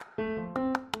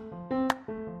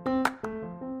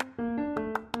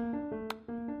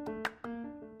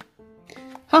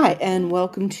Hi, and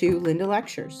welcome to Linda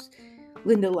Lectures.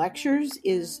 Linda Lectures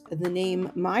is the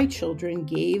name my children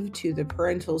gave to the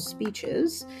parental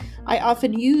speeches I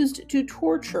often used to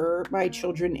torture my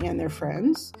children and their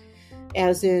friends,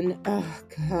 as in, oh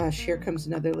gosh, here comes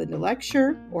another Linda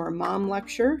lecture or a mom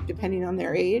lecture, depending on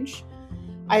their age.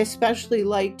 I especially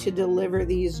like to deliver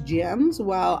these gems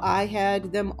while I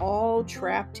had them all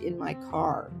trapped in my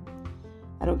car.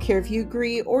 I don't care if you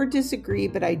agree or disagree,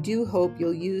 but I do hope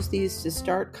you'll use these to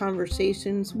start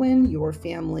conversations when your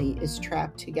family is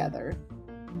trapped together.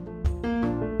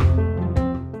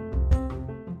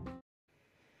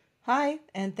 Hi,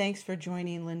 and thanks for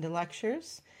joining Linda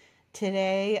Lectures.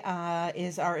 Today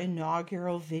is our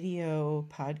inaugural video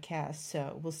podcast,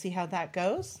 so we'll see how that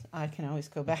goes. I can always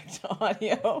go back to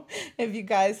audio if you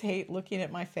guys hate looking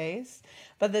at my face.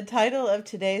 But the title of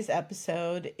today's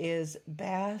episode is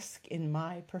Bask in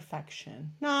My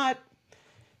Perfection.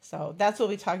 So that's what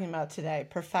we'll be talking about today,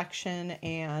 perfection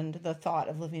and the thought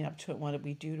of living up to it. What do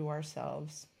we do to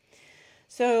ourselves?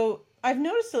 So I've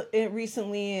noticed it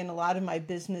recently in a lot of my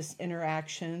business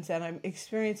interactions, and I'm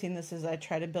experiencing this as I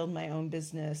try to build my own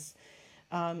business.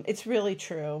 It's really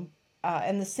true.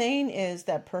 And the saying is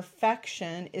that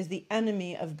perfection is the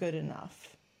enemy of good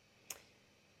enough.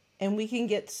 And we can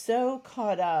get so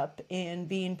caught up in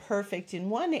being perfect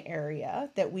in one area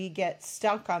that we get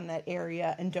stuck on that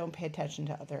area and don't pay attention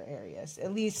to other areas.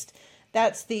 At least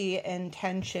that's the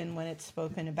intention when it's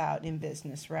spoken about in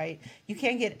business, right? You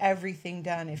can't get everything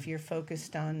done if you're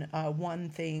focused on one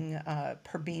thing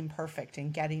being perfect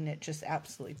and getting it just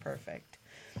absolutely perfect.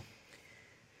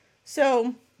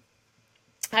 So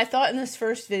I thought in this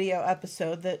first video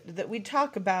episode that we'd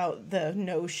talk about the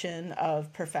notion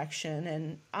of perfection.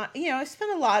 And, I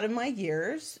spent a lot of my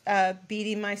years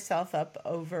beating myself up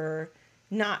over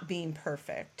not being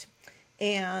perfect.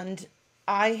 And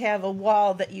I have a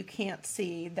wall that you can't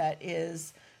see that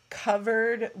is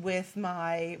covered with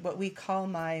what we call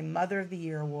my Mother of the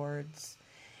Year awards.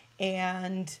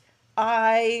 And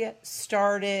I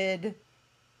started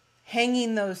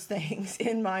hanging those things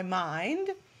in my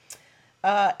mind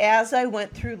as I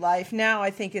went through life. Now I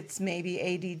think it's maybe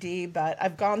ADD, but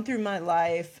I've gone through my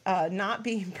life not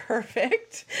being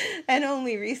perfect and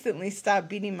only recently stopped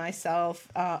beating myself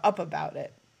up about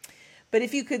it. But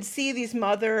if you could see these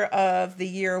Mother of the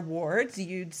Year awards,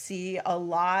 you'd see a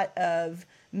lot of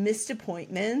missed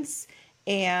appointments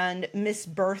and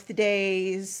missed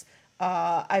birthdays.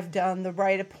 I've done the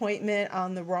right appointment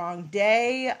on the wrong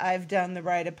day. I've done the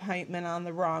right appointment on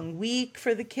the wrong week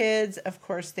for the kids. Of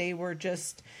course, they were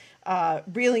just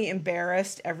really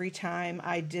embarrassed every time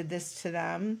I did this to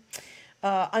them.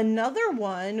 Another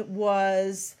one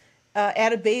was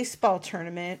at a baseball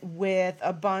tournament with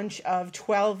a bunch of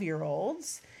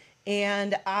 12-year-olds.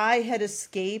 And I had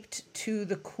escaped to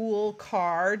the cool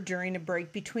car during a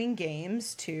break between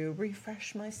games to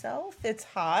refresh myself. It's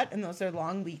hot, and those are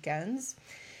long weekends.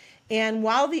 And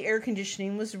while the air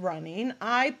conditioning was running,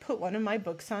 I put one of my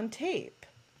books on tape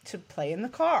to play in the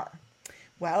car.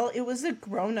 Well, it was a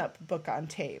grown-up book on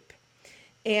tape.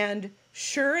 And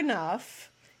sure enough,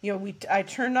 I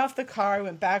turned off the car,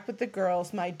 went back with the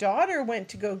girls. My daughter went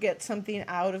to go get something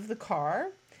out of the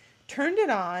car, turned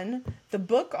it on. The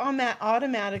book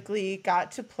automatically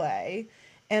got to play.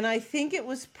 And I think it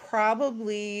was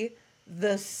probably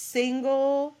the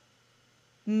single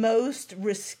most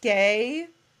risque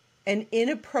and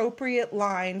inappropriate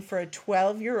line for a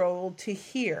 12-year-old to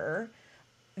hear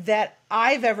that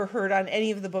I've ever heard on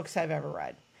any of the books I've ever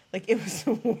read. Like, it was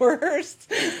the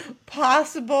worst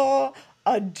possible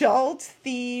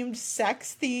adult-themed,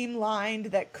 sex-themed line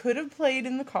that could have played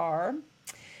in the car.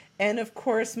 And of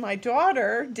course, my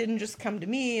daughter didn't just come to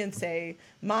me and say,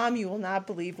 "Mom, you will not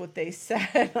believe what they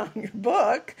said on your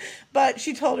book." But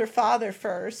she told her father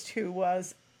first, who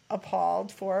was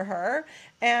appalled for her.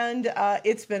 And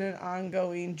it's been an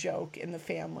ongoing joke in the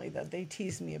family that they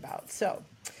tease me about. So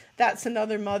that's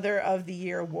another Mother of the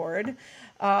Year award.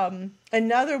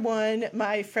 Another one,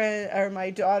 my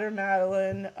daughter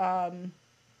Madeline,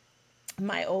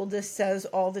 my oldest, says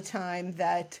all the time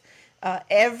that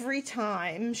every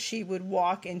time she would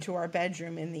walk into our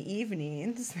bedroom in the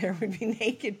evenings, there would be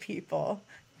naked people.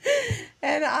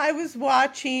 And I was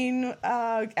watching,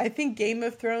 I think, Game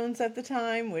of Thrones at the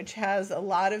time, which has a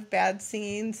lot of bad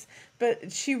scenes,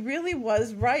 but she really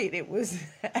was right. It was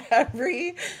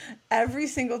every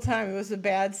single time it was a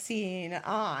bad scene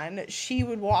on, she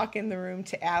would walk in the room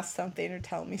to ask something or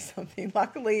tell me something.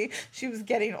 Luckily, she was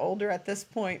getting older at this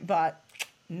point, but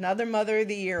another Mother of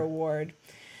the Year award.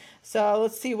 So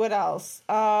let's see what else.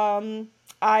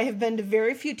 I have been to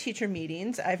very few teacher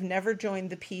meetings. I've never joined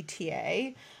the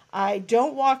PTA. I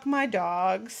don't walk my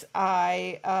dogs.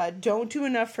 I don't do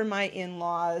enough for my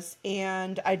in-laws,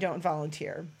 and I don't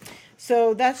volunteer.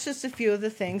 So that's just a few of the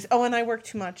things. Oh, and I work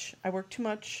too much. I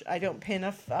don't pay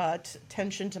enough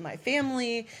attention to my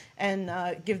family and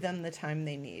give them the time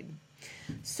they need.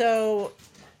 So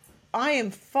I am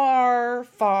far,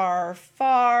 far,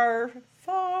 far,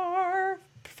 far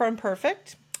from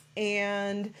perfect.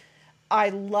 And I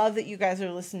love that you guys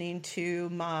are listening to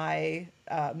my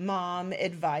mom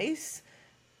advice.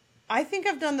 I think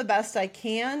I've done the best I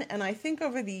can. And I think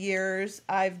over the years,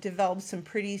 I've developed some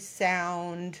pretty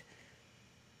sound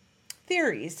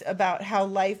theories about how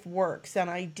life works and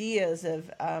ideas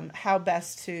of how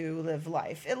best to live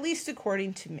life, at least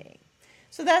according to me.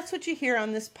 So that's what you hear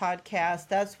on this podcast.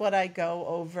 That's what I go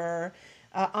over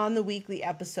on the weekly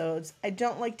episodes. I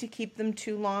don't like to keep them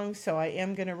too long, so I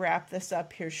am going to wrap this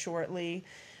up here shortly.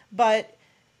 But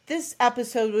this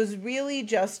episode was really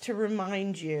just to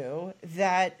remind you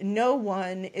that no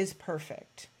one is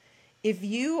perfect. If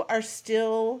you are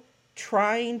still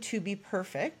trying to be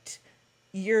perfect,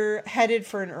 you're headed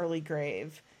for an early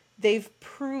grave. They've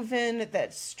proven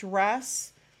that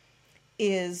stress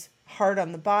is hard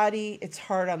on the body, it's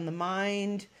hard on the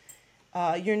mind.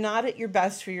 You're not at your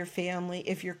best for your family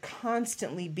if you're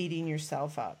constantly beating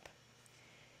yourself up.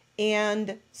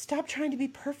 And stop trying to be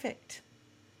perfect.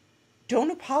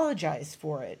 Don't apologize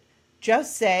for it.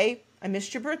 Just say, I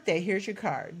missed your birthday, here's your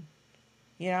card.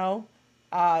 You know,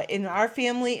 in our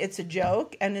family, it's a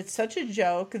joke, and it's such a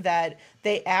joke that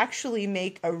they actually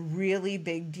make a really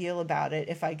big deal about it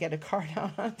if I get a card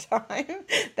out on time.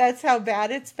 That's how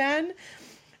bad it's been.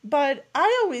 But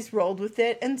I always rolled with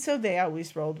it, and so they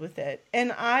always rolled with it.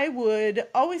 And I would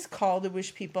always call to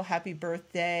wish people happy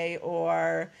birthday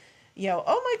or, you know,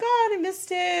 oh my God, I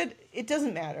missed it. It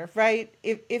doesn't matter, right?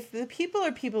 If the people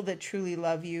are people that truly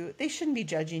love you, they shouldn't be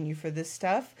judging you for this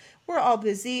stuff. We're all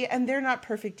busy, and they're not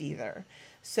perfect either.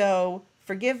 So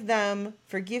forgive them,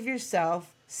 forgive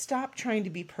yourself, stop trying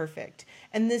to be perfect.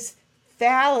 And this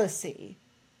fallacy,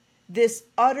 this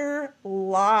utter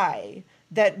lie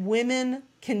that women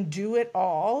can do it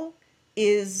all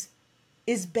is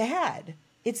bad.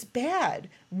 It's bad.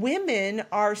 Women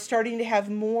are starting to have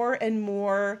more and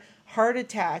more heart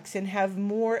attacks and have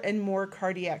more and more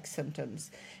cardiac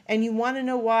symptoms. And you want to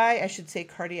know why? I should say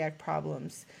cardiac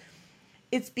problems.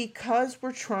 It's because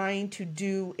we're trying to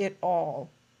do it all.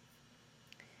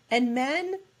 And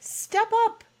men, step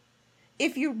up.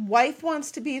 If your wife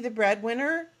wants to be the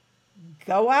breadwinner,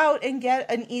 go out and get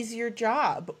an easier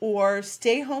job or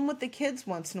stay home with the kids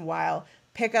once in a while.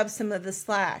 Pick up some of the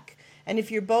slack. And if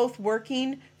you're both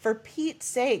working, for Pete's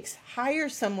sakes, hire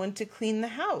someone to clean the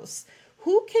house.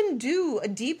 Who can do a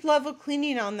deep level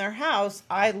cleaning on their house?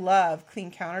 I love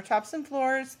clean countertops and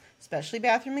floors, especially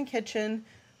bathroom and kitchen.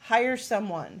 Hire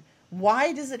someone.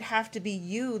 Why does it have to be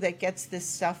you that gets this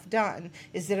stuff done?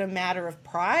 Is it a matter of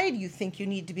pride? You think you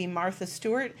need to be Martha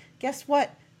Stewart? Guess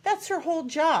what? That's her whole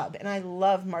job. And I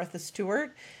love Martha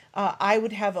Stewart. I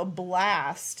would have a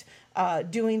blast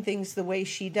doing things the way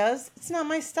she does. It's not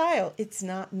my style. It's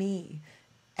not me.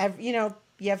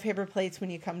 You have paper plates when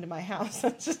you come to my house.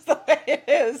 That's just the way it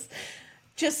is.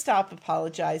 Just stop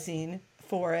apologizing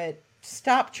for it.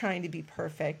 Stop trying to be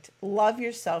perfect. Love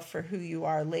yourself for who you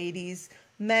are, ladies.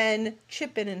 Men,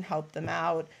 chip in and help them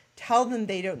out. Tell them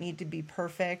they don't need to be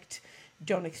perfect.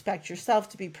 Don't expect yourself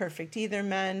to be perfect either,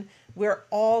 men. We're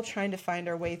all trying to find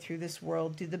our way through this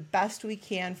world, do the best we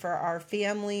can for our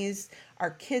families, our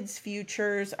kids'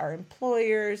 futures, our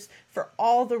employers, for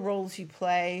all the roles you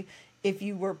play. If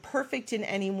you were perfect in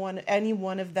any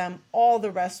one of them, all the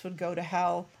rest would go to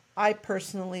hell. I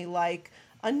personally like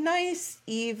a nice,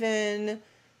 even,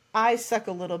 I suck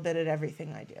a little bit at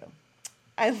everything I do.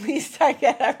 At least I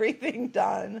get everything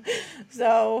done.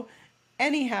 So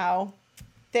anyhow,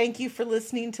 thank you for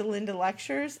listening to Linda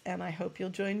Lectures, and I hope you'll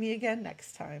join me again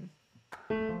next time.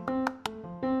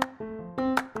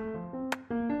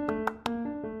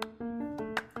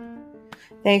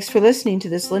 Thanks for listening to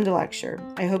this Linda Lecture.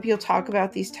 I hope you'll talk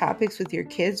about these topics with your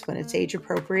kids when it's age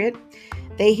appropriate.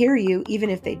 They hear you even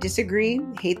if they disagree,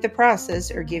 hate the process,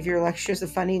 or give your lectures a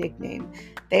funny nickname.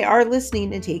 They are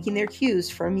listening and taking their cues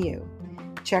from you.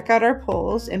 Check out our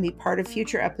polls and be part of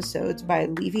future episodes by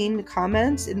leaving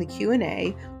comments in the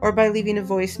Q&A or by leaving a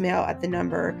voicemail at the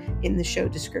number in the show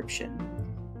description.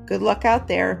 Good luck out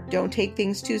there. Don't take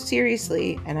things too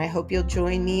seriously, and I hope you'll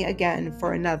join me again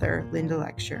for another Linda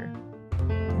Lecture.